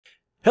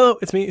Hello,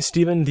 it's me,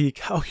 Steven, the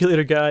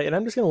calculator guy, and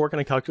I'm just going to work on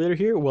a calculator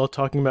here while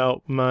talking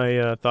about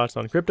my thoughts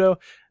on crypto.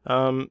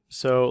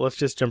 So let's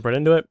just jump right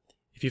into it.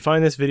 If you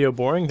find this video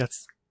boring,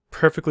 that's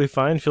perfectly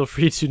fine. Feel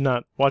free to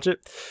not watch it.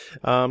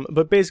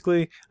 But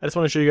basically, I just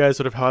want to show you guys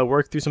sort of how I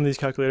work through some of these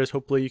calculators.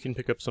 Hopefully you can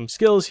pick up some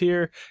skills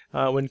here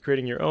when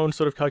creating your own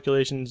sort of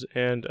calculations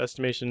and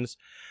estimations.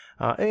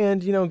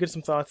 And, you know, get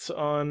some thoughts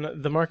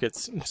on the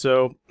markets.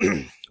 So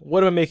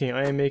what am I making?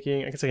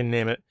 I guess I can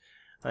name it.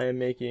 I am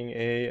making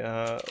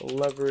a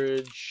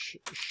leverage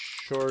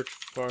short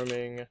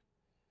farming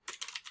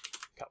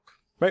calc,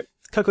 right?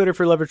 Calculator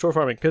for leverage short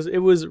farming, because it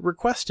was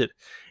requested,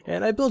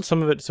 and I built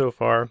some of it so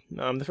far.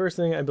 The first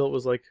thing I built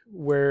was like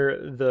where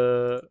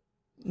the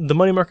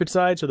money market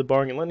side, so the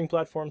borrowing and lending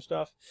platform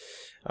stuff.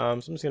 So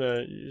I'm just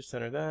gonna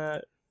center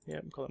that.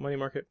 Yeah, call it money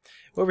market.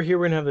 Over here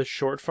we're gonna have the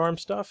short farm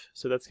stuff.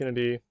 So that's gonna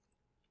be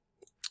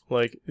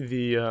like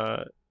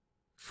the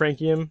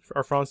Francium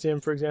or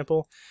Francium, for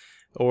example.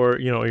 Or,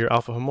 you know, your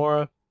Alpha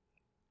Homora.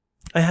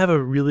 I have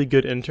a really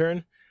good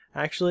intern,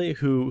 actually,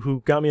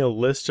 who got me a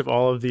list of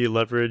all of the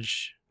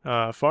leverage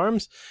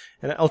farms,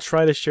 and I'll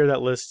try to share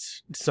that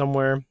list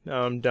somewhere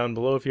down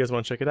below if you guys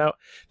want to check it out.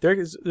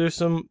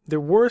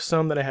 There were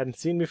some that I hadn't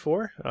seen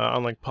before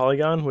on like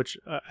Polygon, which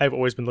I've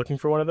always been looking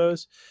for one of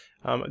those.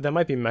 That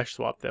might be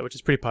MeshSwap though, which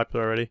is pretty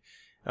popular already.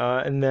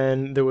 And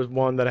then there was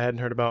one that I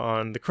hadn't heard about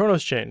on the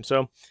Kronos chain,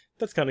 so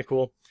that's kind of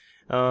cool.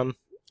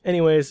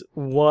 Anyways,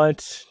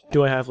 what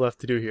do I have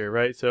left to do here,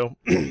 right? So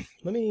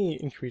let me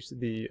increase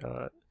the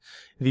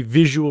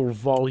visual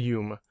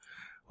volume,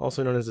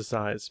 also known as the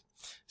size.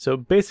 So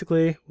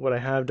basically, what I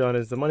have done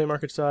is the money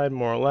market side,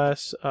 more or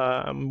less.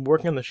 I'm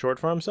working on the short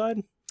farm side.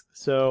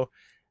 So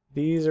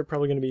these are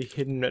probably going to be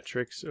hidden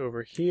metrics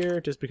over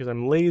here, just because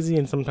I'm lazy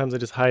and sometimes I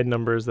just hide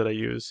numbers that I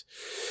use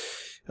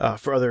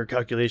for other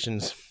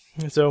calculations.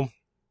 So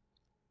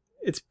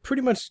it's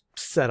pretty much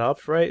set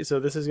up, right? So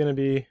this is going to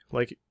be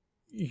like,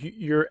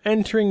 you're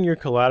entering your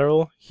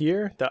collateral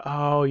here.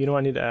 Oh, you know what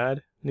I need to add?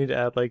 I need to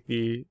add like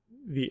the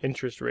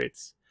interest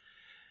rates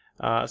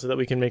so that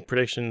we can make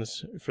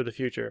predictions for the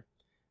future.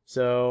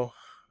 So,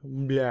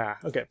 blah.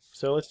 Okay,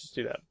 so let's just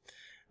do that.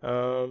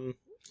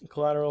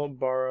 Collateral,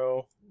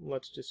 borrow.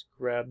 Let's just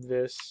grab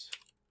this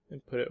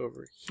and put it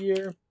over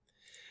here.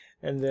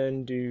 And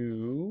then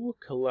do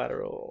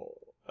collateral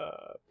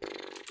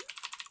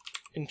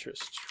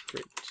interest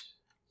rate.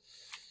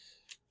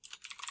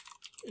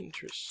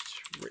 Interest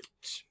rate.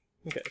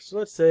 Okay, so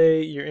let's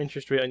say your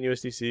interest rate on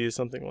USDC is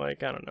something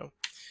like, I don't know,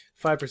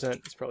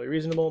 5% is probably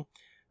reasonable.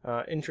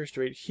 Interest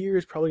rate here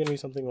is probably going to be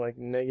something like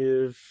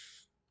negative,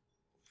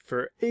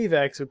 for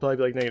AVAX it would probably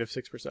be like negative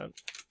 6%.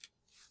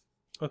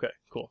 Okay,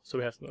 cool. So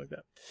we have something like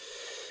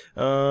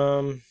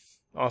that.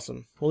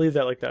 Awesome. We'll leave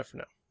that like that for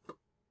now.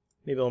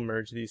 Maybe I'll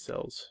merge these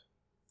cells.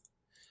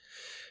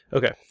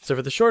 Okay, so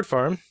for the short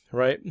farm,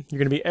 right, you're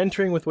going to be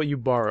entering with what you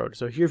borrowed.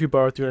 So here if you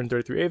borrowed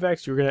 333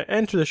 AVAX, you're going to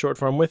enter the short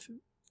farm with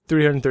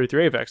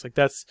 333 AVAX. Like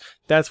that's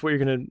what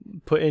you're going to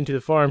put into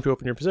the farm to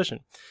open your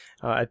position.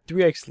 At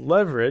 3x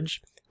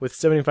leverage with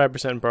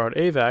 75% borrowed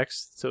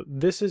AVAX, so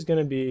this is going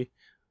to be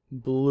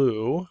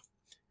blue,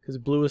 because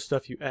blue is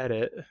stuff you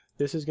edit.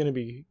 This is going to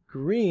be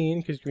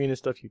green, because green is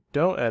stuff you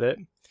don't edit.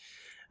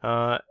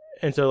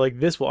 And so like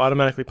this will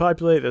automatically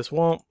populate, this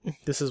won't.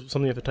 This is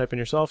something you have to type in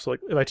yourself. So like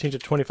if I change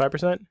it to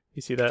 25%,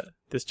 you see that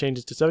this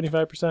changes to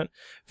 75%.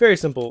 Very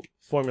simple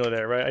formula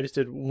there, right? I just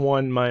did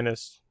 1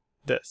 minus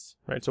this,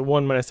 right? So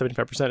 1 minus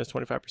 75% is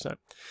 25%.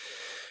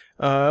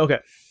 Okay,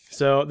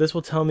 so this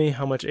will tell me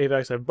how much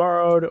AVAX I've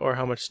borrowed or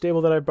how much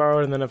stable that I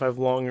borrowed, and then if I've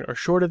long or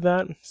shorted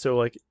that. So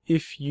like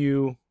if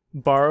you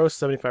borrow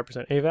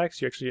 75%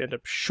 AVAX, you actually end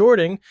up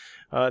shorting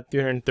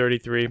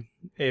 333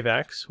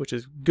 AVAX, which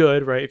is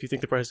good, right? If you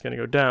think the price is going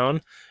to go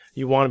down,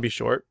 you want to be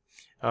short.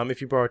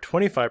 If you borrow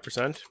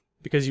 25%,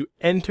 because you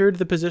entered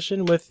the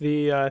position with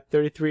the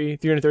 333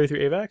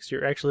 AVAX,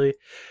 you're actually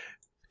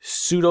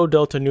pseudo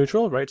delta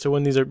neutral, right? So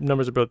when these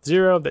numbers are both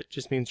 0, that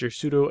just means you're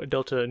pseudo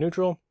delta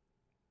neutral.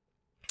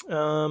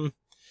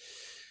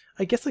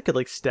 I guess I could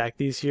like stack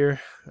these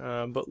here,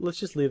 but let's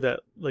just leave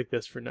that like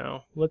this for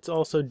now. Let's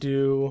also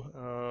do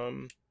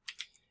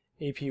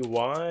APY.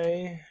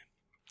 I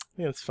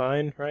think that's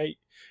fine, right?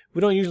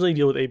 We don't usually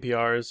deal with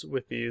APRs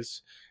with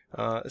these.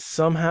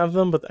 Some have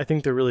them, but I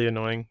think they're really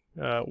annoying.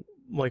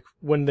 Like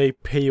when they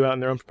pay you out in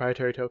their own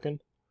proprietary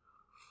token.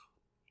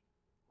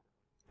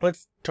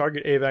 Let's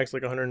target AVAX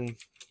like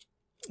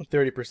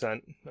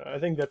 130%. I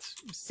think that's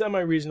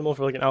semi-reasonable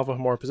for like an Alpha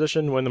Homora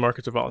position when the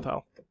markets are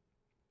volatile.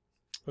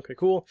 Okay,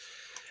 cool.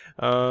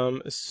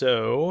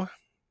 So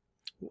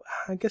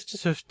I guess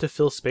just to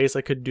fill space,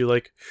 I could do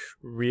like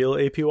real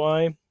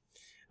APY,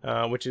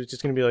 which is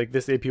just going to be like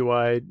this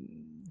APY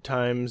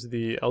times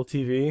the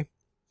LTV,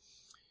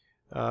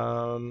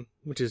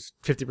 which is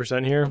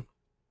 50% here.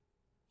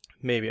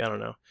 Maybe, I don't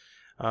know.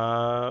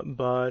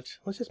 But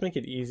let's just make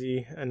it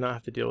easy and not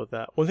have to deal with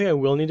that. One thing I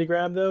will need to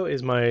grab though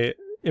is my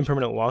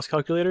impermanent loss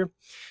calculator,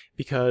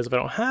 because if I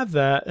don't have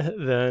that,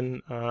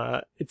 then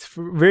it's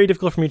very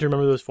difficult for me to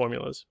remember those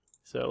formulas.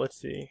 So let's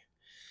see.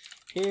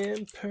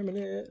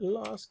 Impermanent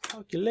loss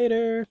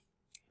calculator.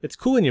 It's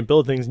cool when you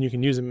build things and you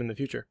can use them in the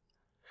future.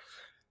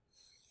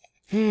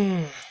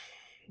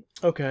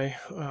 Okay.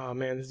 Oh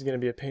man, this is going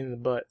to be a pain in the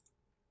butt.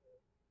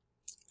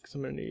 Because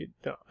I'm going to need...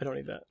 No, I don't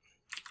need that.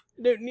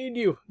 I don't need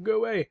you. Go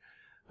away.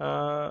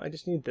 I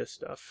just need this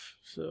stuff.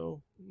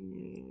 So,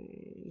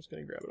 I'm just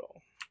going to grab it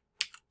all.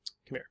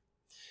 Come here.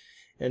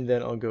 And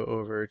then I'll go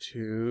over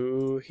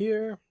to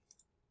here.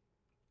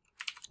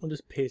 I'll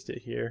just paste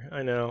it here.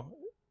 I know,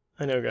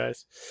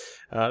 guys.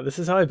 This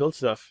is how I build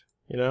stuff,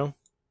 you know?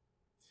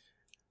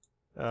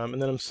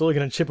 And then I'm slowly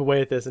going to chip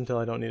away at this until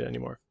I don't need it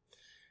anymore.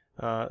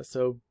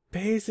 So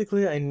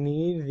basically I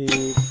need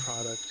the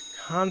product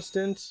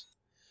constant,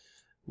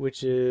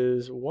 which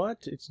is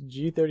what? It's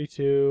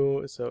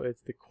G32, so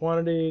it's the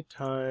quantity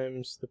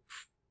times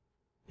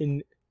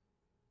the...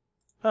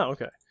 Oh,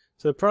 okay.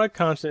 So the product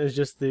constant is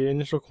just the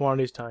initial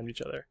quantities times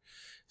each other.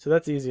 So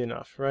that's easy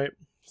enough, right?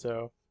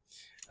 So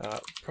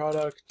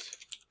product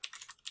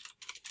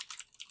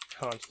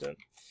constant,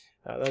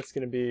 that's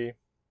going to be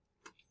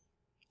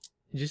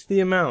just the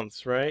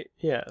amounts, right?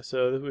 Yeah,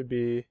 so that would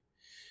be,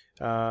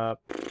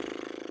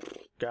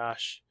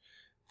 gosh,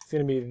 it's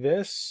going to be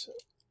this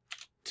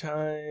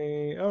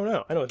time, oh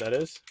no, I know what that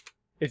is.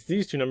 It's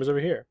these two numbers over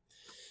here.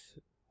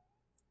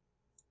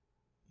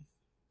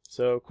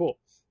 So cool.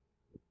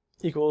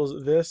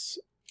 Equals this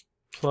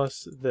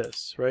plus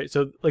this, right?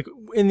 So like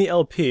in the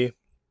LP,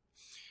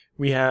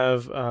 we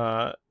have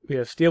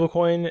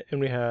stablecoin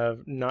and we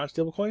have not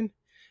stablecoin,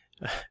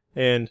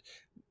 and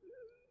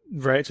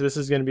right. So this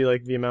is going to be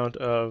like the amount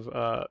of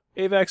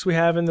AVAX we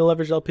have in the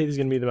leveraged LP. This is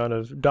going to be the amount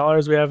of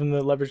dollars we have in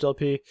the leveraged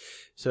LP.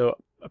 So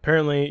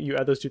apparently, you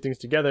add those two things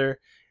together,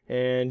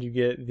 and you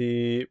get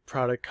the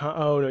product.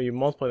 Oh no, you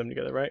multiply them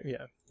together, right?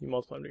 Yeah, you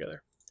multiply them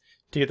together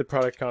to get the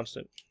product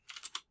constant,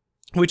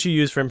 which you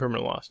use for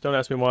impermanent loss. Don't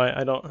ask me why.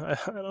 I don't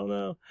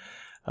know.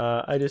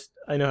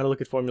 I know how to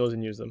look at formulas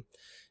and use them.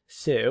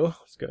 So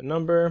let's go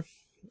number.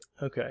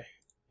 Okay,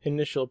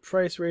 initial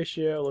price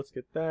ratio. Let's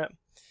get that.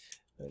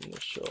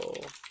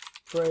 Initial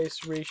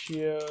price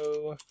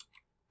ratio.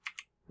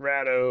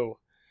 Rado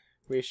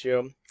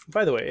ratio.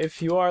 By the way,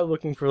 if you are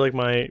looking for like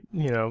my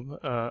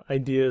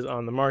ideas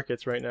on the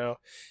markets right now,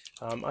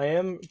 I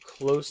am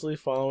closely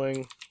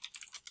following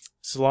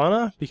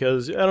Solana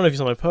because I don't know if you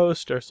saw my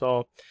post or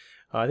saw.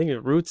 I think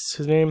it's Roots,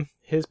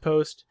 his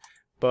post,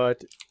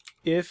 but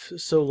if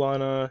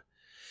Solana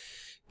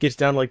gets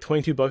down to like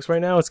 22 bucks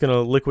right now, it's going to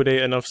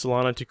liquidate enough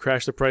Solana to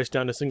crash the price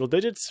down to single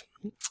digits.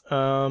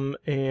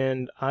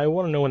 And I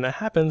want to know when that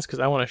happens because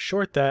I want to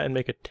short that and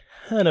make a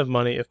ton of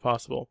money if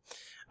possible.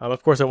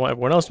 Of course, I want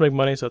everyone else to make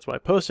money, so that's why I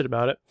posted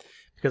about it,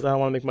 because I don't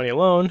want to make money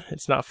alone.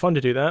 It's not fun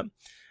to do that.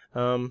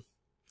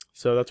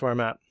 So that's where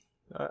I'm at.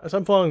 So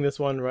I'm following this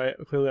one, right?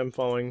 Clearly I'm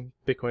following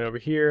Bitcoin over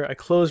here. I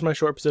closed my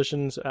short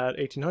positions at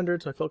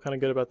 1800, so I felt kind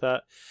of good about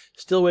that.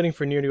 Still waiting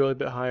for NEAR to go a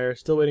bit higher.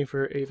 Still waiting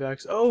for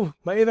AVAX. Oh,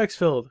 my AVAX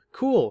filled.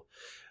 Cool.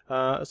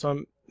 So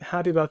I'm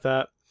happy about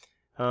that.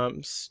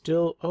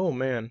 Still, oh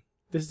man,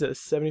 this is at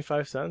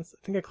 75 cents.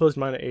 I think I closed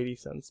mine at 80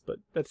 cents, but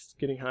that's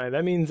getting high.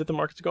 That means that the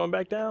market's going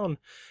back down.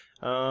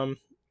 My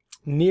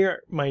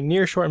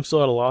NEAR short I'm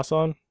still at a loss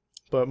on,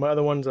 but my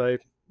other ones I'm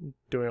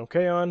doing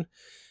okay on.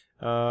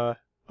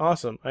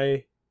 Awesome.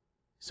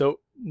 So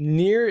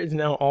NEAR is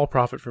now all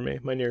profit for me,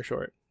 my NEAR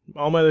short.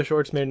 All my other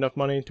shorts made enough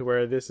money to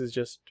where this is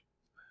just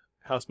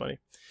house money.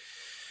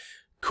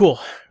 Cool.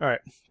 All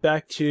right,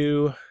 back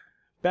to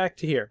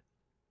here.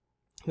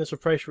 Initial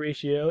price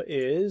ratio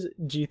is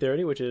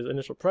G30, which is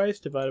initial price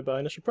divided by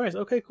initial price.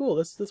 Okay, cool.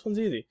 This one's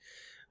easy.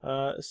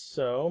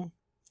 So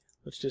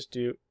let's just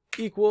do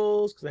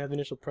equals because I have the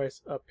initial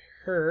price up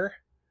here.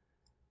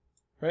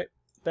 Right,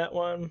 that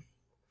one.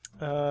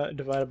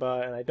 Divided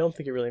by, and I don't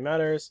think it really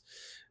matters.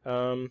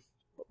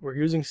 We're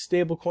using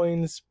stable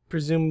coins,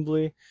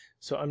 presumably,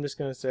 so I'm just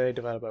going to say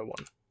divided by 1.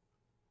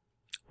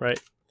 Right?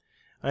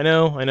 I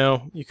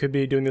know, you could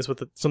be doing this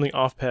with something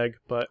off peg,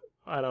 but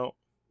I don't.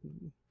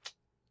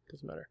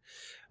 Doesn't matter.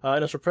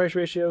 Initial price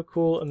ratio,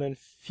 cool, and then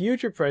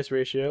future price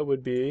ratio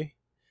would be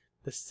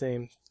the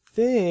same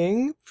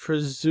thing,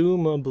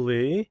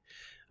 presumably,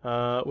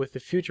 with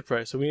the future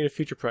price. So we need a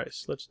future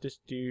price. Let's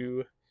just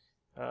do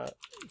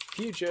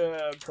future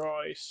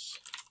price,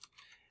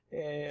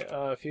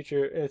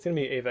 future, it's going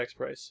to be AVAX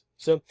price.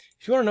 So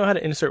if you want to know how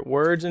to insert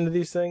words into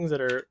these things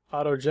that are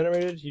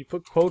auto-generated, you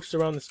put quotes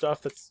around the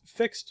stuff that's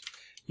fixed,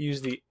 you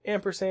use the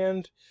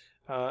ampersand,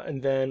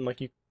 and then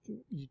like you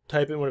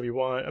type in whatever you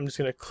want. I'm just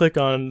going to click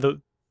on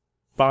the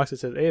box that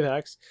says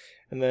AVAX,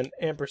 and then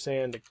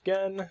ampersand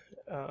again,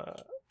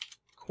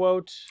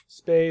 quote,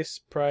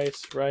 space,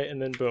 price, right,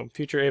 and then boom,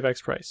 future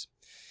AVAX price.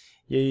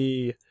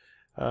 Yay.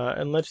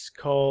 And let's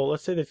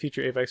say the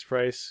future AVAX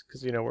price,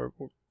 because we're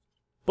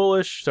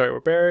bullish, sorry, we're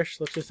bearish.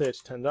 Let's just say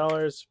it's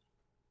 $10.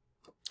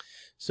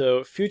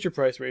 So future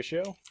price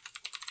ratio,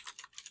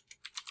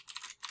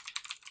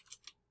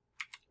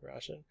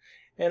 ration.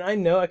 And I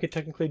know I could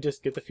technically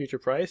just get the future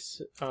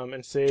price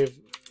and save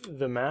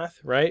the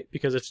math, right?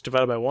 Because it's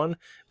divided by 1.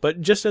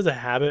 But just as a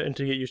habit and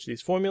to get used to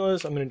these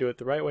formulas, I'm going to do it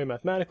the right way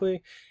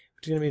mathematically,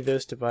 which is going to be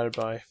this divided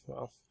by,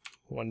 well,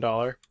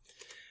 $1.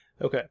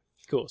 Okay,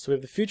 cool. So we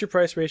have the future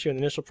price ratio and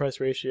the initial price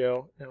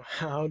ratio. Now,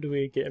 how do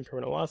we get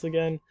impermanent loss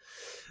again?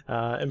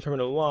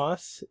 Impermanent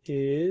loss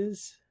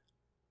is...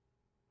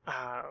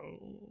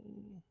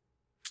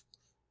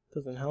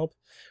 doesn't help.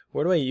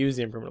 Where do I use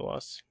the impermanent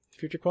loss?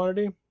 Future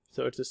quantity?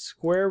 So it's a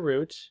square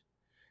root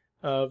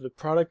of the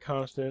product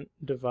constant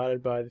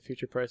divided by the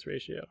future price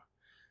ratio.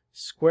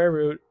 Square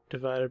root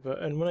divided by,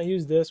 and when I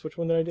use this, which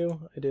one did I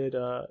do? I did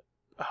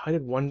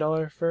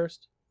 $1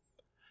 first.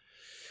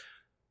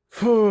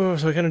 So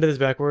I kind of did this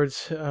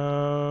backwards.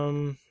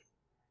 I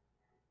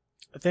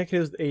think it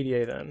was the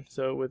ADA then.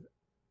 So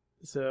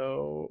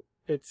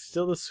it's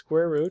still the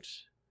square root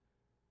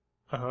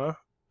of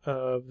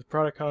the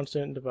product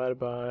constant divided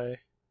by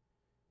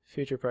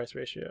future price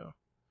ratio.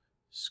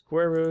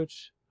 Square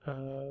root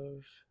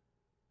of,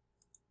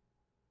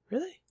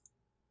 really?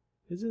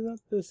 Is it not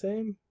the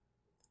same?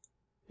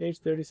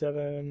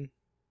 H37,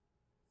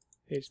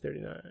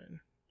 H39.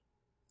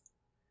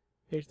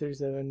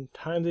 H37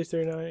 times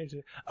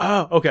H39.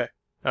 Oh, okay.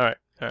 All right,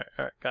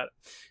 got it.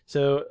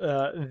 So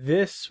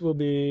this will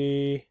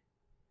be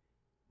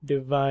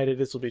divided,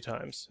 this will be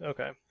times.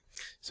 Okay.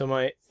 So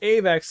my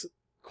AVAX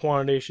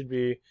quantity should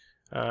be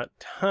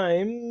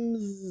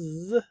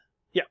times,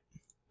 yeah.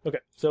 Okay,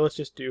 so let's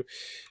just do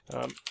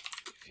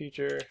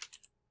future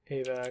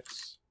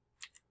AVAX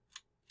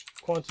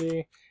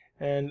quantity,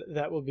 and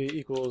that will be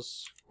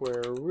equals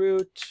square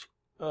root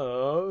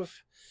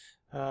of,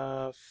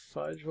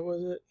 fudge, what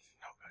was it?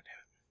 Oh, god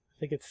damn it. I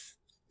think it's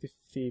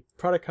the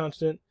product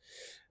constant.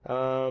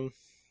 I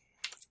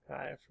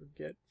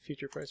forget,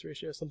 future price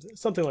ratio,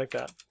 something like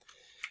that.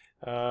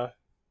 That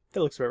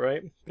looks about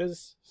right. It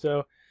is.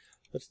 So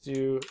let's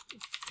do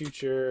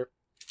future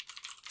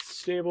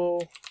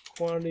stable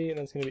quantity, and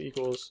that's going to be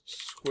equals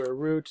square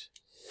root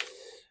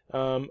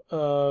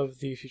of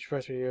the future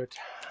price ratio.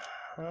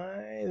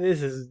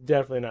 This is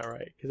definitely not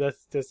right, because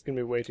that's going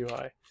to be way too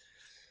high.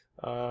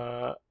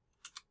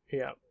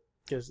 Yeah,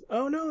 because,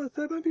 oh no,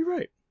 that might be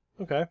right.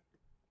 Okay.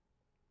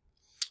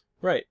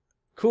 Right.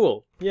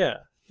 Cool. Yeah.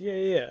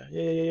 Yeah,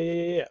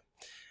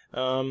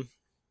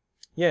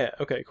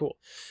 okay, cool.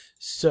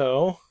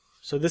 So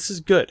this is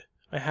good.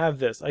 I have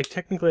this. I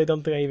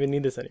don't think I even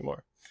need this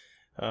anymore.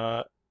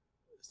 So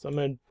I'm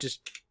going to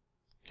just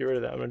get rid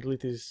of that. I'm going to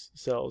delete these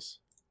cells.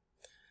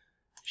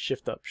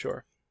 Shift up,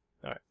 sure.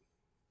 All right.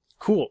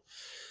 Cool.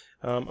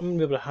 I'm going to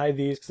be able to hide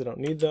these because I don't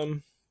need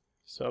them.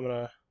 So I'm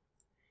going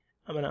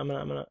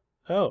to,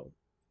 oh,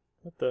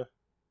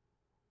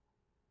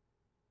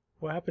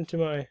 what happened to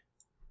my,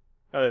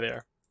 oh, there they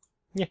are.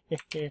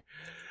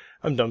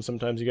 I'm dumb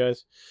sometimes, you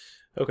guys.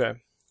 Okay.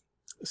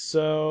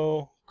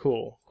 So,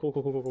 cool.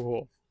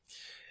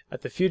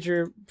 At the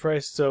future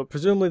price, so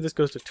presumably this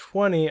goes to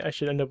 20, I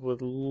should end up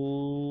with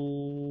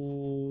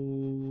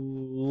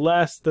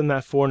less than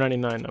that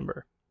 $4.99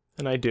 number.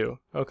 And I do.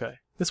 Okay.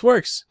 This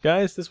works,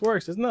 guys. This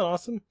works. Isn't that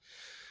awesome?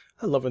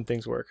 I love when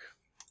things work.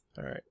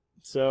 Alright.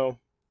 So,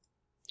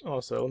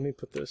 also, let me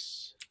put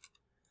this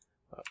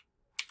up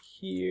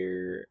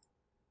here.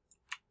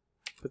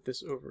 Put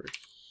this over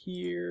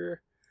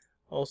here.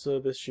 Also,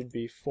 this should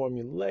be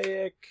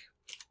formulaic.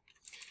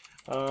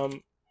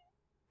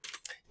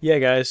 Yeah,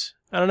 guys.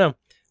 I don't know.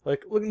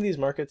 Like, look at these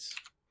markets.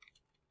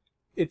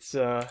 It's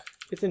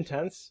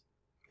intense.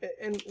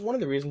 And one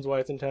of the reasons why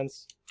it's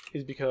intense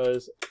is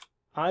because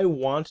I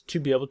want to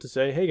be able to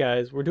say, hey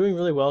guys, we're doing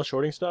really well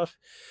shorting stuff.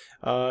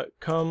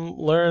 Come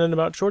learn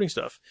about shorting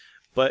stuff.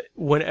 But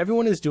when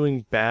everyone is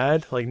doing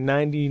bad, like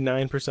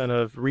 99%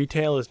 of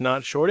retail is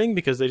not shorting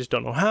because they just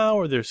don't know how,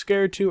 or they're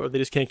scared to, or they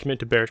just can't commit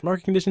to bearish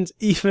market conditions,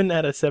 even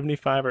at a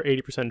 75 or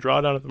 80%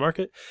 drawdown of the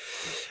market.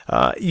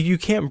 You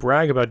can't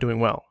brag about doing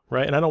well,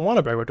 right? And I don't want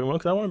to brag about doing well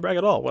because I don't want to brag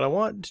at all. What I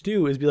want to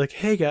do is be like,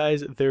 hey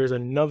guys, there's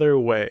another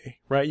way,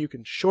 right? You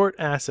can short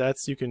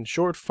assets, you can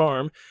short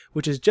farm,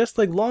 which is just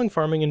like long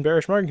farming in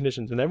bearish market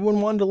conditions. And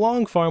everyone wanted to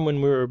long farm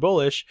when we were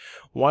bullish.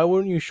 Why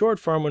wouldn't you short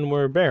farm when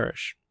we're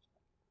bearish?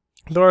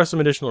 There are some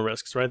additional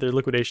risks, right? There are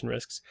liquidation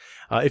risks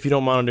if you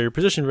don't monitor your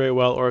position very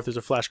well, or if there's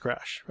a flash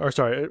crash. Or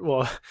sorry,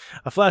 well,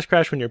 a flash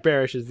crash when you're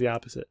bearish is the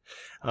opposite.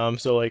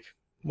 So like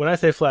when I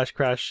say flash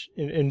crash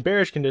in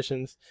bearish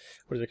conditions,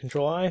 what is it?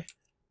 Control I?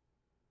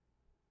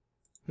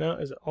 No,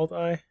 is it Alt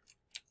I?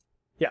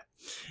 Yeah,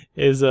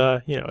 is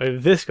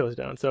if this goes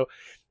down. So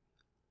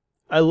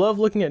I love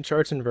looking at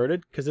charts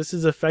inverted because this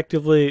is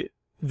effectively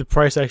the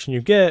price action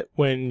you get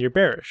when you're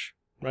bearish.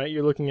 Right,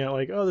 you're looking at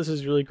like, oh, this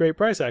is really great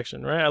price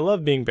action, right? I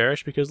love being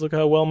bearish because look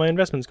how well my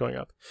investment's going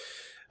up.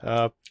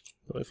 Let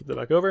me flip that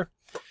back over.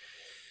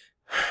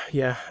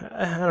 Yeah,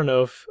 I don't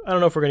know if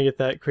we're gonna get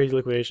that crazy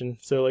liquidation.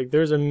 So like,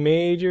 there's a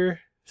major,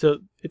 so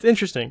it's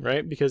interesting,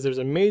 right? Because there's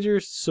a major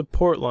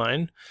support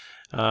line,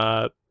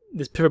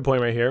 this pivot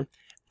point right here,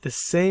 the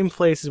same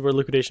places where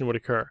liquidation would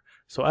occur.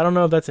 So I don't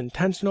know if that's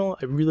intentional.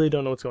 I really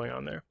don't know what's going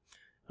on there.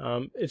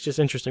 It's just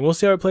interesting. We'll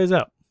see how it plays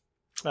out.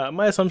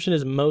 My assumption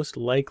is most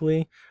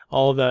likely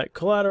all of that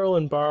collateral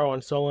and borrow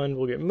on Solend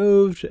will get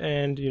moved,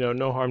 and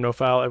no harm, no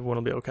foul, everyone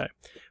will be okay.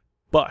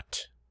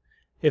 But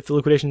if the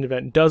liquidation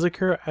event does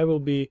occur, I will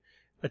be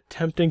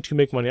attempting to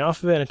make money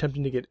off of it and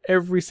attempting to get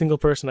every single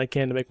person I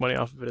can to make money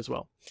off of it as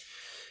well.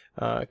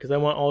 Because I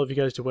want all of you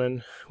guys to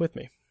win with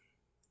me.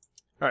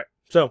 Alright,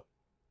 so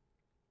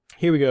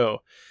here we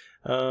go.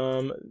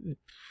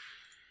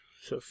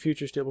 So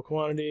future stable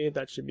quantity,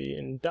 that should be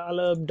in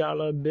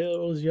dollar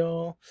bills,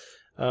 y'all.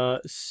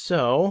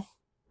 So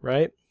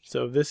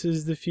this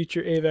is the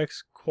future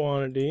AVAX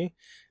quantity.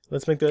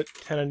 Let's make that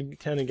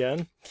 10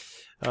 again.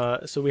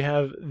 So we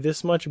have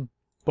this much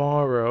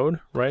borrowed,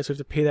 right? So we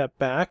have to pay that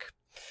back.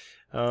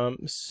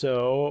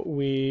 So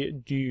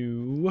we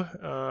do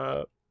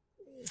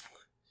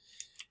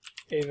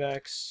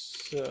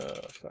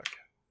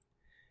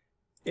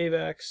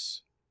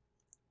AVAX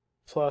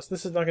plus,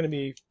 this is not going to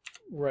be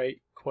right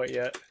quite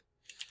yet.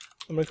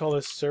 I'm going to call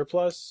this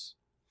surplus.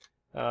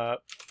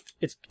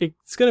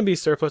 It's going to be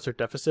surplus or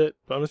deficit,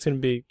 but I'm just going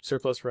to be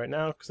surplus right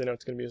now because I know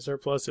it's going to be a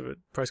surplus if the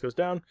price goes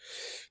down.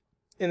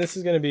 And this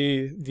is going to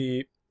be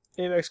the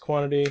AVAX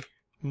quantity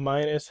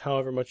minus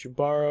however much you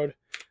borrowed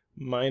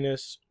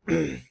minus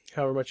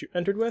however much you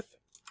entered with.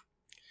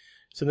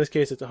 So in this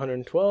case it's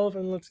 112,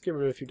 and let's get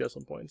rid of a few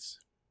decimal points.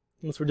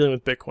 Unless we're dealing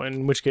with Bitcoin,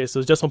 in which case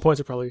those decimal points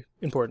are probably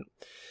important.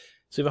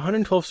 So you have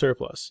 112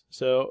 surplus.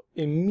 So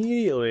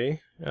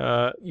immediately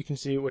you can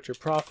see what your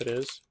profit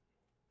is.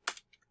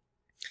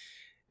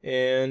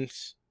 And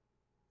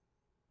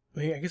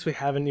I guess we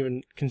haven't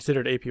even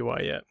considered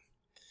APY yet.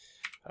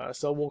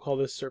 So we'll call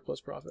this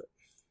surplus profit.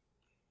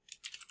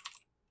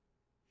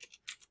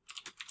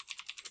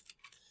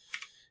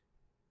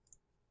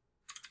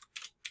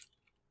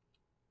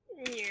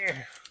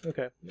 Yeah.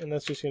 Okay, and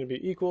that's just going to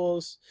be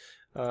equals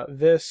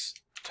this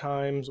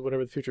times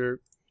whatever the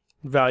future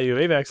value of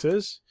AVAX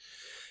is.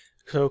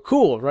 So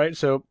cool, right?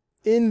 So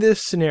in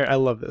this scenario, I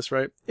love this,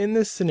 right? In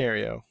this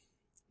scenario,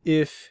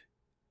 if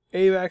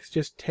AVAX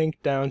just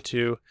tanked down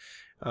to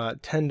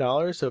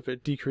 $10, so if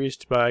it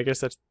decreased by, I guess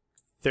that's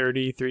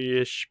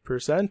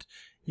 33-ish%,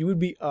 you would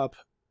be up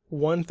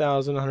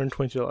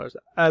 $1,120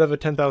 out of a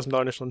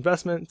 $10,000 initial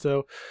investment.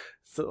 So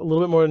it's a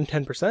little bit more than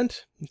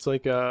 10%. It's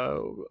like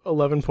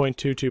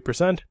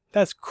 11.22%.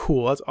 That's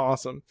cool. That's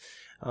awesome.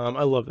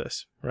 I love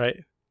this, right?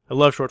 I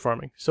love short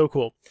farming. So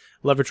cool.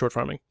 Leverage short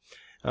farming.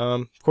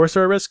 Of course,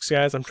 there are risks,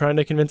 guys. I'm trying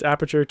to convince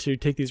Aperture to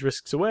take these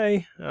risks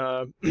away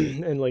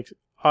and like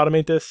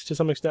automate this to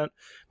some extent,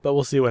 but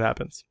we'll see what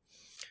happens.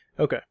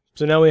 Okay,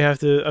 so now we have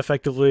to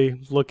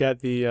effectively look at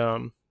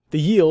the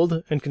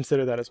yield and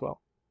consider that as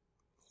well.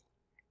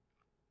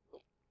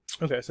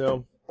 Okay,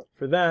 so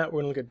for that,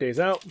 we're going to look at days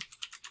out.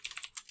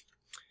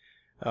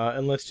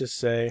 And let's just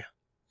say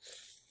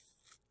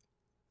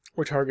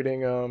we're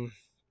targeting, doesn't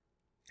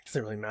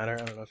really matter,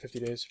 I don't know, 50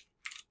 days.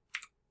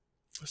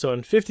 So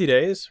in 50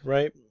 days,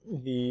 right,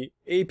 the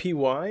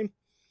APY,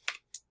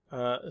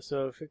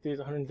 so 50 is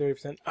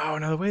 130%. Oh,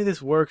 now the way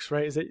this works,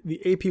 right, is that the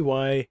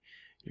APY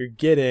you're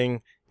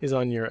getting is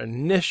on your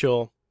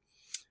initial.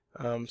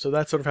 So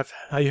that's sort of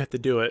how you have to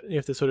do it. You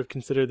have to sort of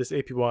consider this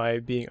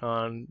APY being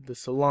on the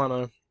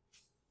Solana.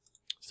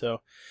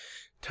 So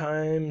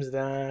times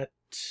that,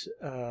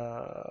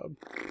 how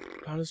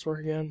does this work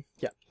again?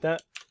 Yeah,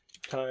 that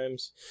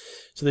times,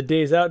 so the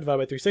days out divided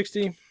by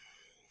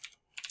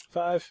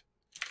 365.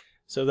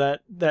 So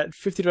that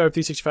 50 divided by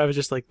 365 is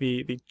just like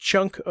the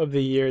chunk of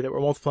the year that we're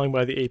multiplying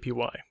by the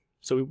APY.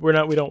 So we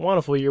don't want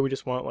a full year, we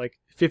just want like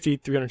 50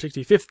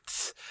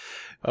 365ths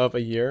of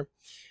a year.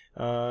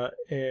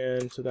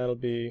 And so that'll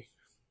be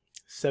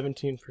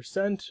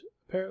 17%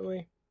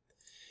 apparently.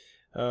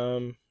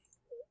 That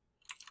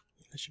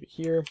should be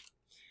here.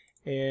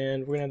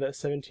 And we're gonna have that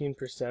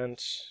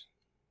 17%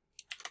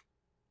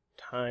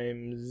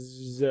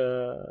 times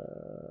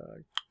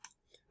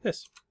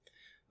this.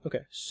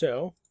 Okay,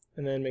 so,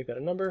 and then make that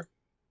a number.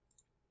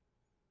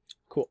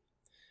 Cool.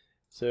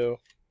 So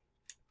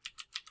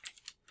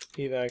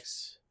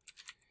AVAX.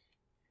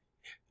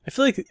 I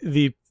feel like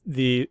the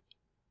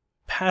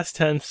past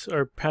tense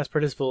or past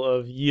participle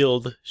of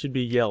yield should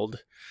be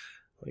yelled.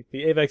 Like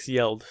the AVAX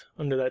yelled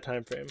under that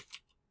time frame.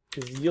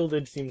 Because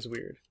yielded seems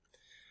weird.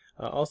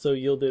 Also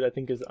yielded I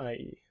think is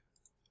IE.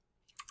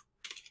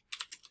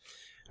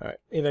 Alright,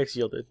 AVAX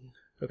yielded.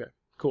 Okay,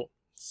 cool.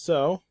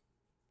 So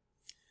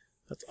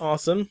that's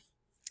awesome.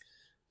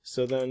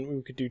 So then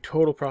we could do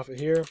total profit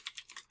here.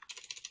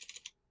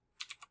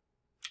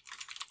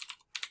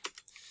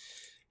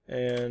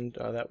 And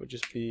that would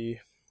just be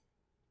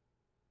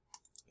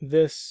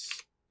this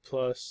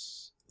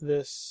plus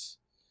this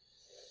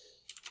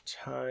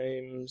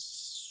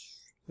times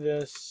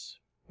this.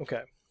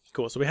 Okay,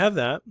 cool. So we have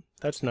that.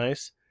 That's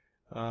nice.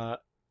 That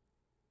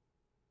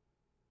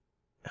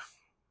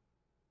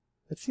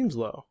seems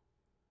low.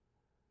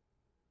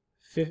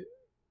 Because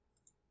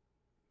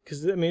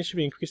I mean, it should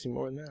be increasing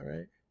more than that,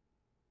 right?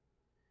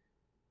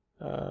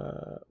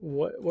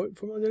 What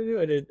formula did I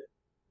do? I did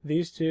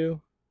these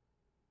two.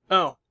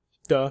 Oh,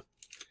 duh.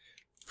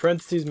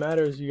 Parentheses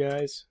matters, you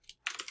guys.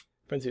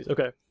 Parentheses.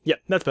 Okay. Yeah,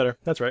 that's better.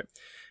 That's right.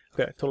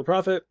 Okay, total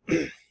profit.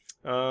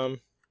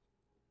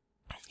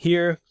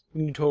 Here we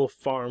can do total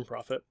farm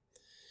profit.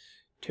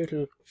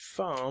 total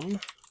farm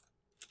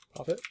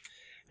profit,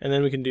 and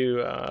then we can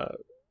do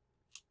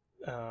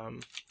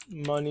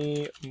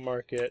money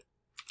market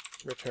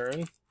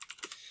return.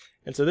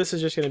 And so this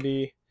is just going to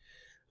be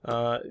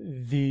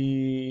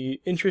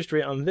the interest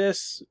rate on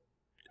this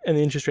and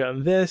the interest rate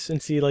on this,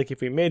 and see like if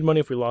we made money,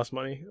 if we lost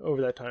money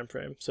over that time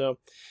frame. So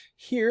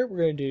here we're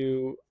going to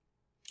do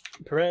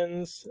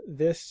parens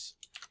this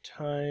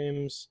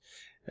times,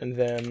 and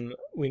then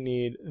we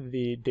need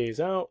the days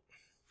out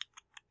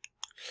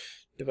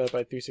divided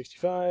by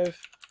 365.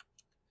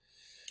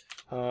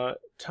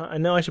 I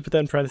know I should put that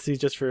in parentheses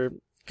just for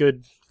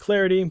good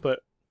clarity, but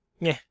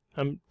yeah,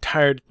 I'm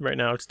tired right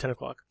now. It's 10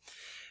 o'clock.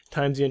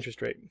 Times the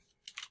interest rate.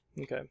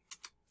 Okay,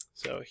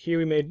 so here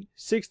we made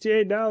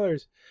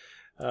 $68.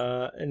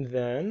 And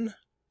then,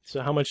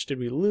 so how much did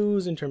we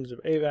lose in terms of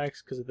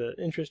AVAX because of the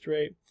interest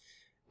rate?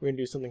 We're going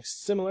to do something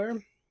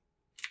similar.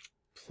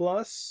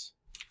 Plus,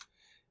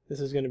 this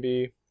is going to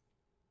be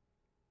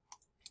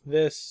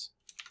this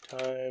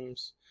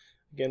times,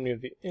 again, we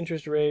have the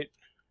interest rate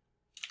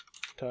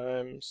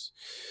times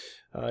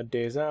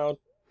days out.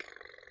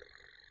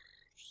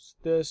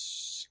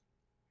 This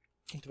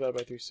divided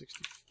by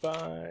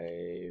 365.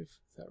 Is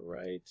that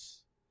right?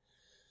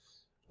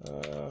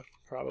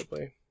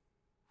 Probably.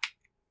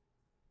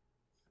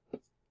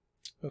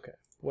 Okay,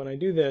 when I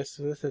do this,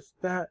 so this is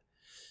that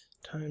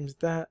times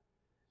that.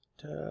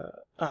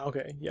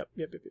 Okay, yep.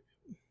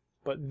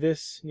 But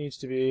this needs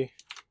to be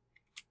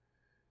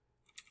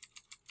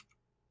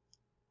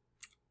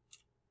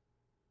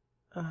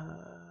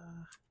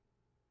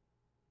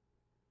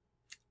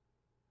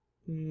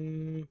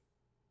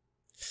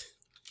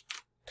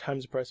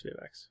times the price of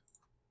AVAX.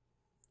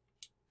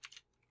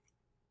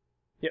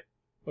 Yep.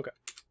 Okay.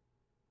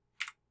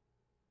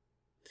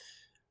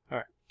 All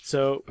right.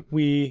 So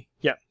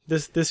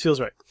this feels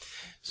right.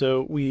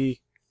 So we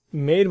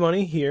made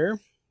money here.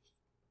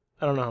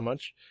 I don't know how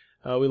much.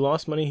 We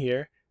lost money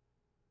here,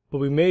 but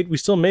we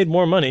still made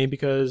more money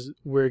because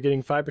we're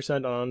getting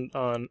 5%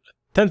 on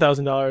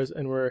 $10,000,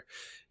 and we're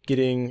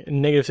getting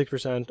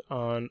 -6%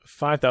 on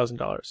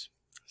 $5,000.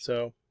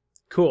 So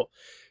cool.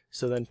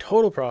 So then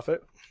total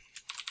profit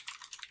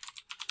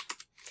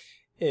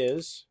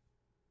is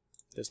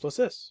this plus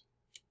this.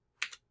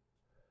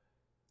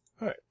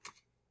 All right.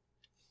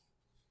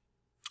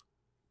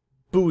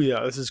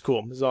 Booyah, this is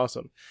cool. This is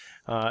awesome.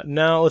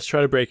 Now let's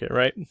try to break it,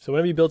 right? So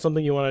whenever you build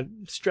something, you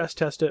want to stress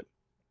test it.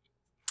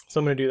 So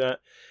I'm going to do that.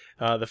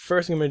 The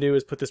first thing I'm going to do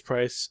is put this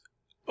price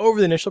over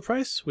the initial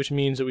price, which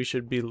means that we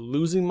should be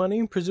losing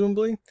money,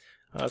 presumably.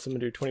 So I'm going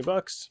to do 20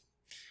 bucks.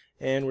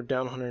 And we're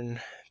down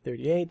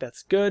 138.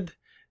 That's good.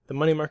 The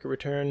money market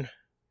return,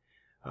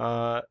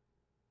 right,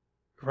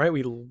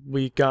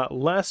 we got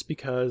less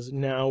because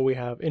now we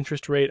have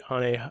interest rate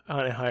on a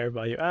higher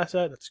value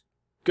asset. That's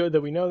good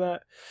that we know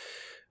that.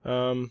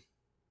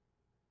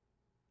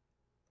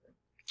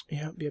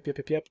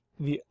 Yep.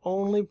 The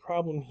only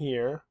problem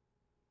here,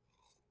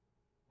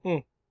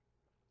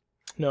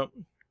 no,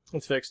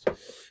 it's fixed.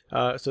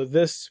 So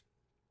this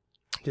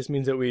just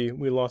means that we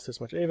lost this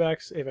much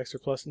AVAX. AVAX are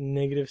plus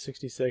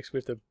 -66. We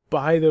have to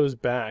buy those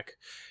back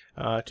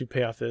to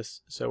pay off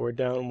this. So we're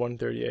down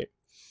 138.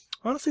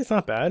 Honestly, it's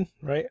not bad,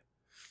 right?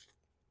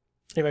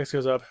 AVAX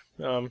goes up.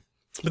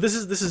 But this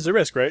is the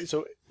risk, right?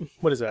 So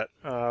what is that?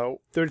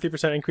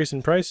 33% increase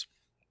in price,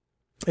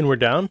 and we're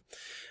down.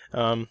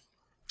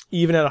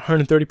 Even at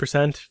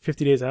 130%,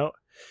 50 days out.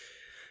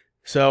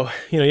 So,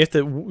 you have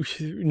to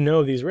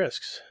know these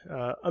risks.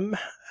 I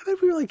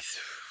bet we were like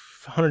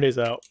 100 days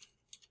out.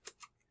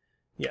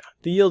 Yeah,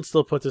 the yield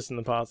still puts us in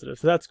the positive,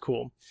 so that's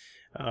cool.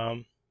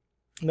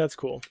 That's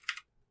cool.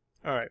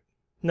 All right.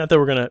 Not that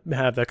we're going to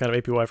have that kind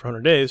of APY for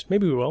 100 days.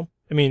 Maybe we will.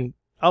 I mean,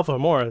 Alpha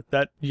More,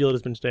 that yield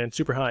has been staying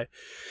super high.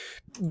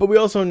 But we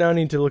also now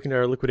need to look into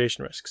our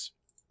liquidation risks.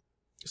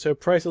 So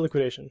price of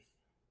liquidation,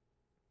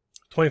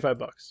 25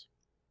 bucks,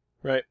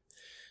 right?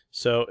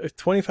 So if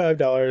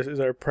 $25 is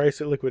our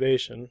price at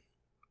liquidation,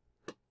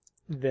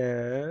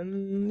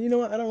 then, you know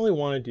what, I don't really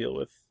want to deal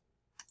with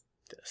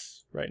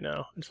this right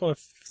now. I just want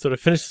to sort of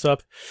finish this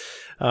up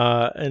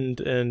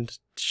and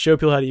show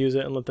people how to use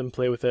it and let them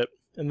play with it.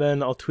 And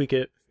then I'll tweak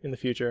it in the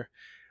future.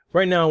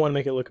 Right now I want to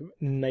make it look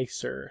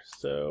nicer.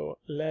 So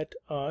let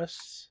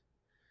us,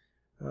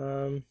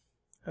 I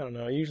don't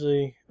know,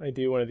 usually I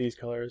do one of these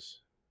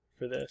colors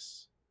for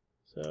this.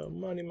 So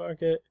money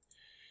market,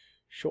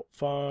 short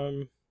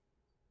farm,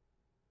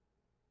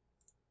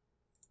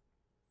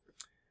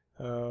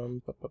 how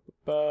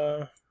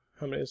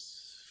many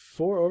is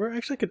 4 over?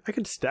 Actually, I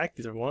could stack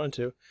these if I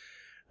wanted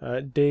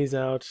to. Days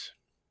out.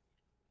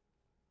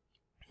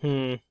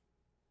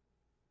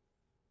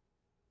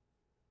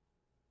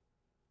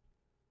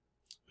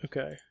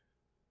 Okay.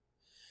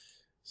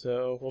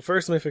 So, well,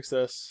 first let me fix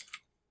this.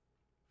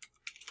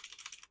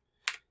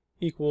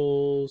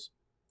 Equals,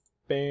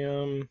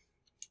 bam,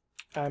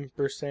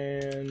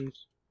 ampersand.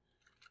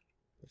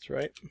 That's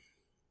right.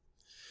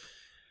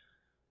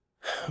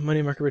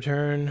 Money market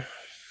return,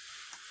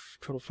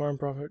 total farm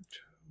profit,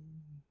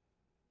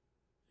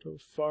 total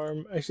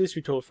farm, actually this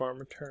should be total farm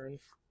return.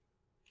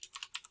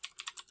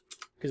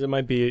 because it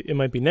might be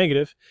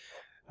negative.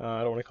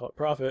 I don't want to call it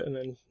profit, and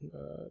then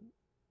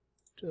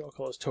I'll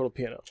call this total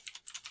P&L.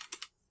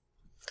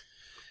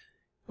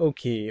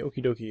 Okay,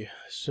 okie dokie.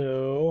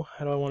 So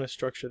how do I want to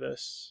structure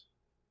this?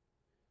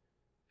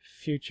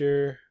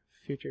 Future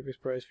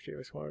fixed price, future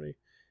fixed quantity,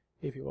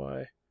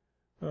 APY.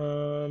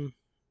 Kind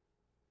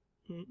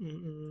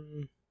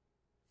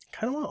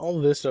of want all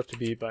of this stuff to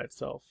be by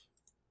itself.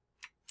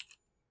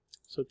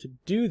 So to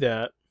do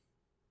that,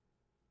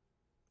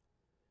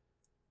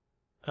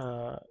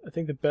 I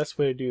think the best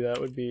way to do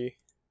that would be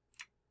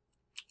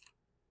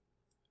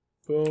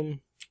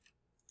boom,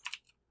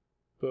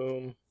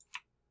 boom,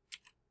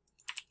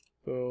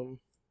 boom,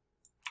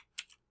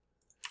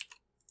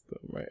 boom,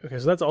 right. Okay,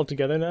 so that's all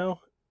together now.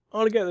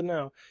 All together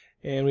now.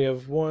 And we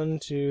have 1,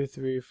 2,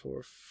 3,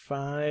 4,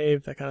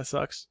 5. That kind of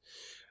sucks.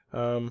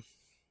 So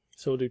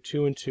we'll do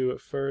 2 and 2 at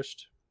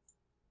first.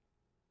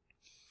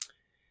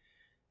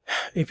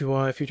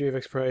 APY, future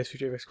AVEX price,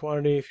 future AVEX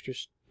quantity, future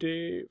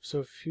state.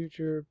 So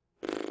future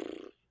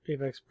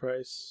AVEX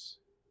price.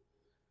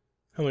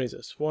 How many is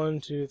this? 1,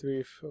 2,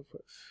 3, 4,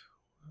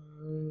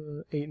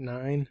 5, 8,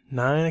 9.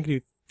 9. I could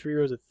do 3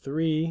 rows of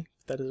 3.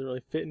 That doesn't really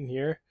fit in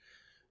here.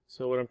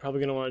 So what I'm probably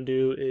going to want to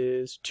do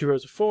is 2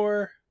 rows of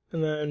 4,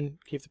 and then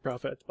keep the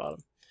profit at the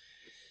bottom.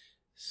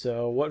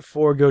 So what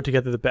 4 go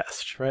together the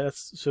best, right?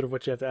 That's sort of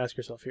what you have to ask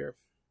yourself here.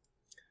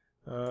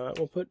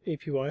 We'll put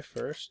APY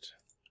first,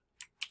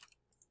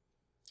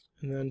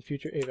 and then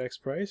future AVEX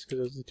price, because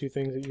those are the two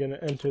things that you're going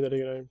to enter that are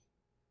going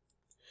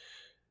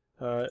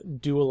to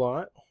do a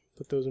lot.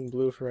 Put those in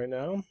blue for right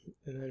now.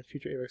 And then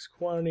future AVEX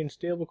quantity and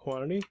stable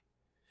quantity.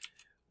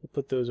 We'll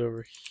put those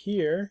over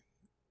here,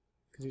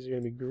 because these are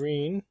going to be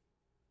green.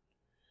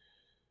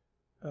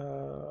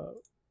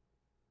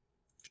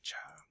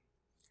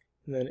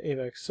 And then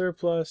AVEX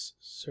surplus,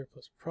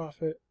 surplus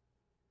profit,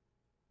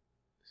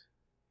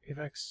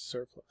 AVEX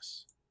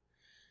surplus.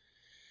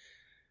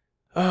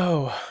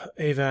 Oh,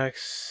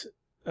 AVEX.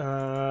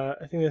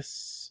 I think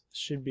this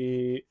should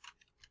be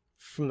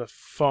from the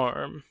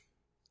farm.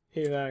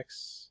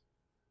 AVEX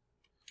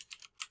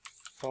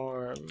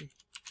farm,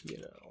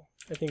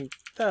 I think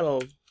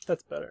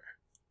that's better.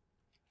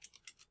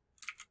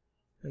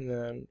 And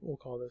then we'll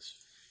call this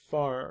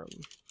farm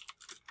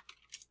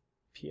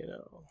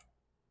P&L.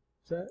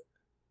 Is that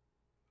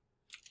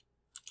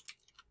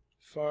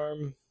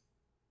farm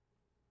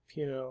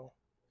P&L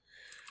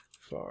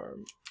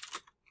farm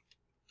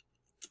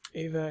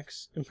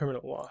AVEX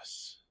impermanent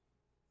loss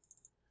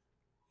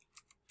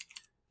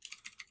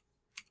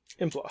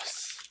imp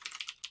loss.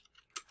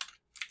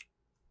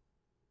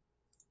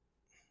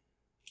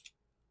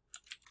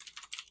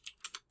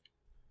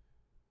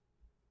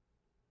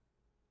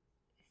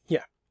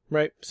 Yeah,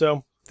 right.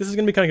 So this is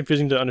going to be kind of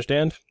confusing to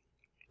understand,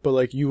 but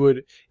like you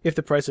would, if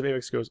the price of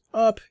AVEX goes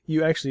up,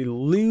 you actually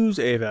lose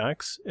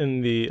AVEX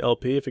in the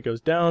LP. If it goes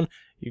down,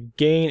 you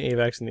gain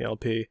AVEX in the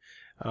LP.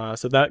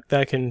 So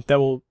that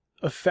will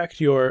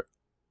affect your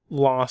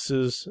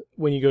losses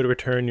when you go to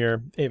return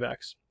your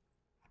AVEX.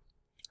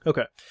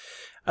 Okay,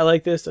 I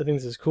like this. I think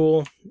this is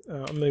cool.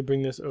 I'm going to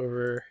bring this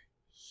over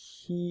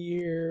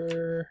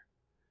here.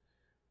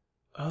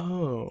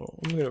 Oh,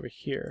 I'm going to go over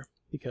here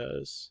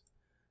because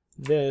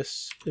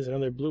this is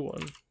another blue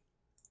one.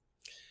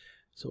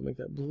 So we'll make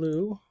that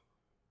blue.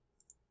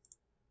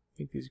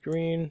 Make these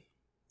green.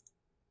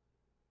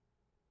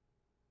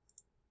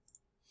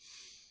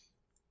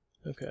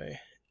 Okay,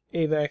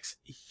 AVEX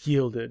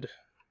yielded.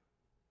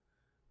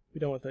 We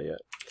don't want that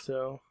yet.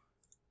 So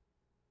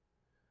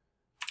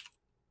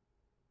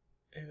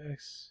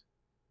AVEX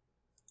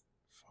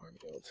farm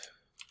yield.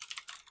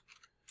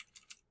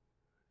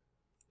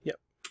 Yep.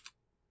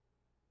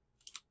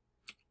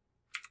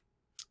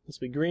 This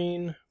will be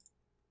green.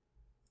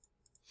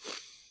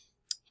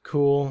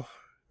 Cool.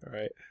 All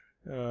right.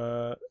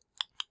 And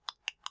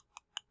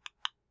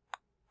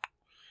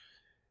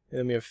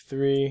then we have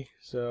 3.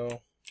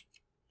 So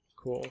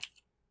cool.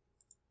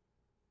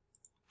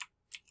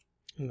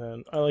 And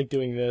then I like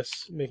doing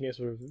this, making it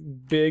sort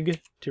of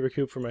big to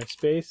recoup for my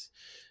space.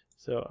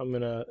 So I'm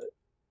going to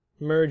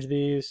merge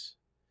these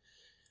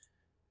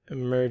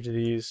and merge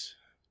these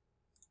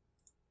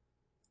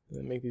and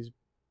then make these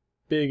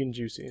big and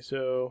juicy.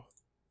 So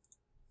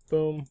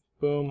boom,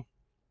 boom.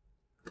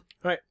 All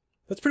right.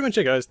 That's pretty much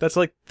it, guys.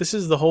 This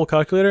is the whole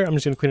calculator. I'm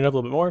just going to clean it up a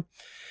little bit more.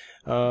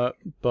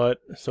 But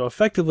so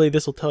effectively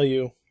this will tell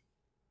you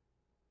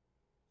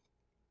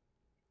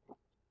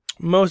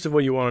most of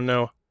what you want to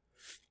know.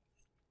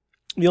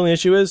 The only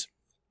issue is,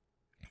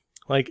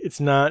 like, it's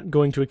not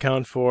going to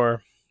account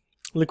for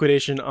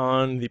liquidation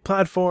on the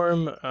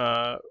platform.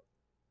 I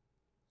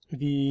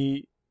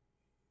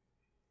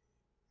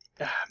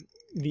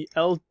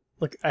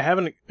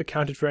haven't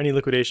accounted for any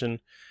liquidation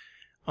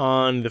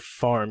on the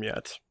farm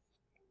yet.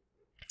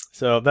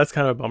 So that's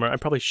kind of a bummer. I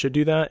probably should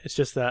do that. It's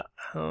just that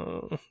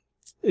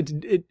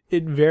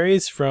it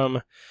varies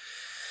from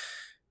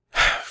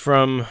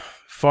farm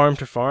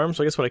to farm.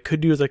 So I guess what I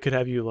could do is I could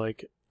have you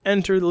like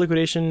enter the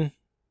liquidation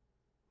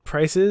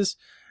prices.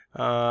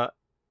 Yeah,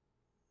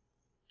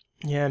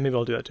 maybe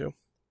I'll do that too.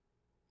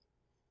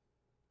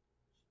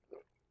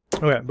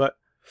 Okay, but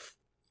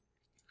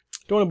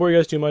don't want to bore you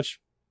guys too much.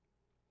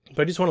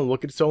 But I just want to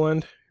look at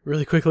Solend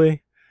really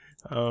quickly,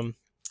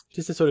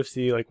 just to sort of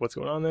see like what's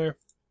going on there.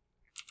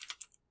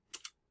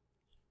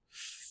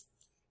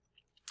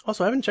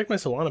 Also, I haven't checked my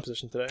Solana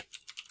position today.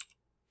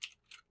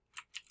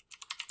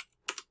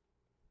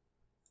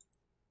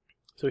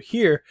 So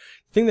here,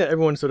 the thing that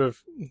everyone's sort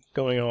of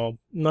going all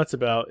nuts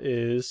about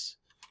is,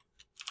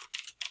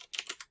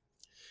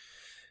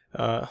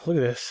 look at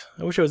this.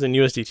 I wish I was in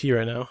USDT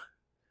right now.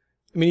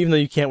 I mean, even though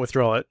you can't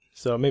withdraw it,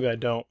 so maybe I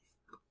don't.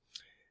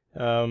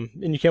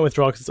 And you can't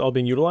withdraw because it's all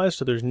being utilized,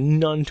 so there's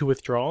none to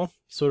withdraw.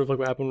 Sort of like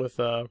what happened with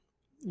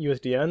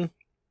USDN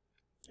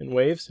and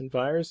Waves and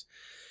Fires.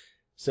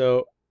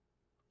 So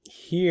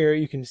here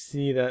you can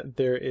see that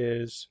there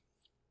is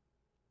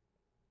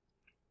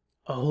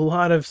a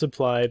lot of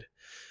supplied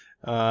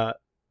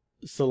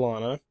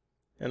Solana,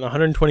 and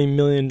 $120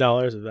 million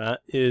of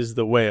that is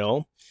the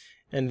whale.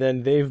 And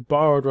then they've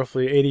borrowed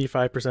roughly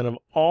 85% of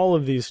all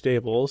of these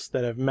stables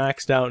that have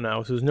maxed out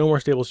now, so there's no more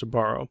stables to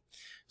borrow.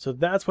 So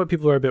that's why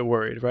people are a bit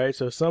worried, right?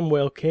 So some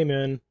whale came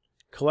in,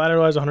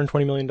 collateralized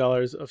 $120 million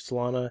of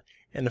Solana,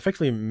 and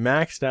effectively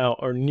maxed out,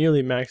 or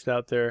nearly maxed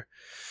out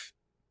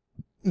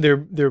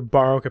their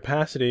borrow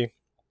capacity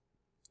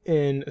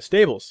in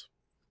stables.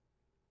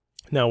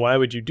 Now, why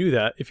would you do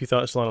that if you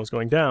thought Solana was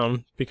going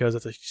down? Because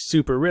that's a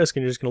super risk,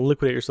 and you're just going to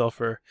liquidate yourself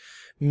for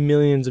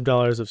millions of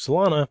dollars of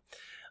Solana,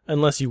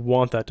 unless you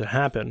want that to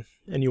happen,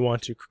 and you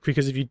want to,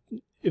 because if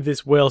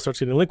this whale starts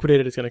getting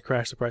liquidated, it's going to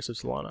crash the price of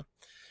Solana.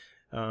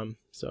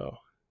 So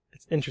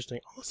it's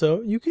interesting.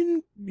 Also, you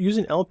can use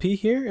an LP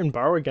here and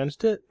borrow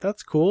against it.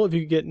 That's cool. If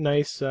you get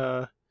nice,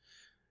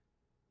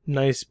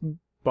 nice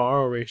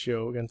borrow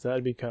ratio against that,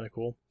 it'd be kind of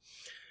cool.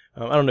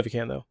 I don't know if you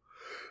can though.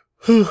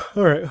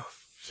 All right.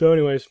 So,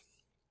 anyways,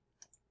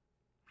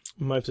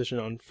 my position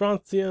on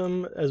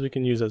Francium, as we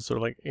can use as sort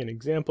of like an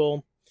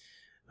example.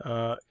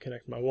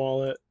 Connect my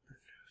wallet.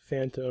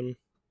 Phantom.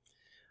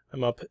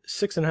 I'm up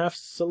 6.5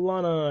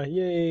 Solana,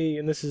 yay!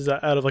 And this is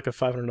out of like a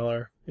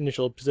 $500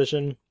 initial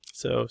position.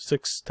 So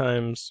 6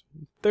 times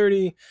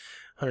 30,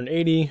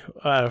 180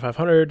 out of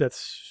 500.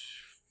 That's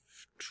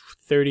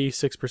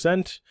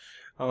 36%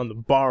 on the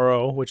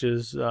borrow, which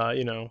is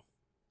 18%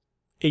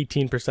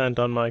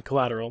 on my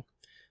collateral,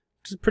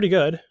 which is pretty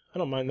good. I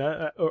don't mind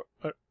that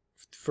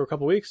for a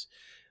couple weeks.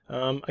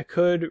 I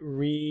could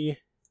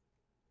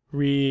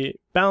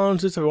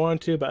rebalance this if I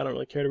wanted to, but I don't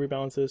really care to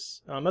rebalance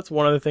this. That's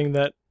one other thing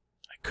that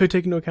I could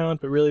take into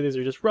account, but really these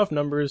are just rough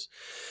numbers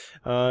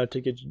to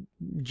get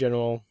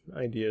general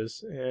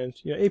ideas. And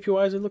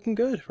APYs are looking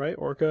good, right?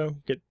 Orca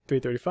get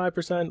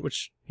 335%,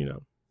 which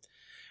all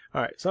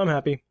right. So I'm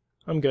happy.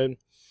 I'm good.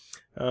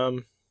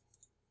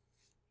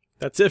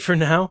 That's it for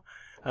now.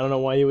 I don't know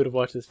why you would have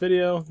watched this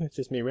video. It's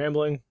just me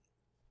rambling.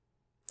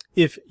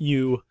 If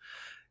you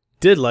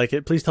did like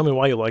it, please tell me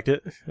why you liked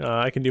it.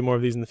 I can do more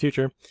of these in the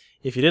future.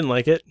 If you didn't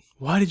like it,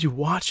 why did you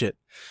watch it?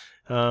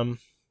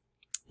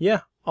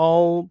 Yeah,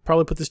 I'll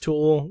probably put this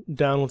tool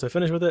down once I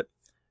finish with it.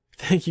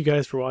 Thank you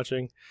guys for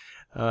watching.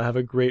 Have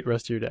a great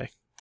rest of your day.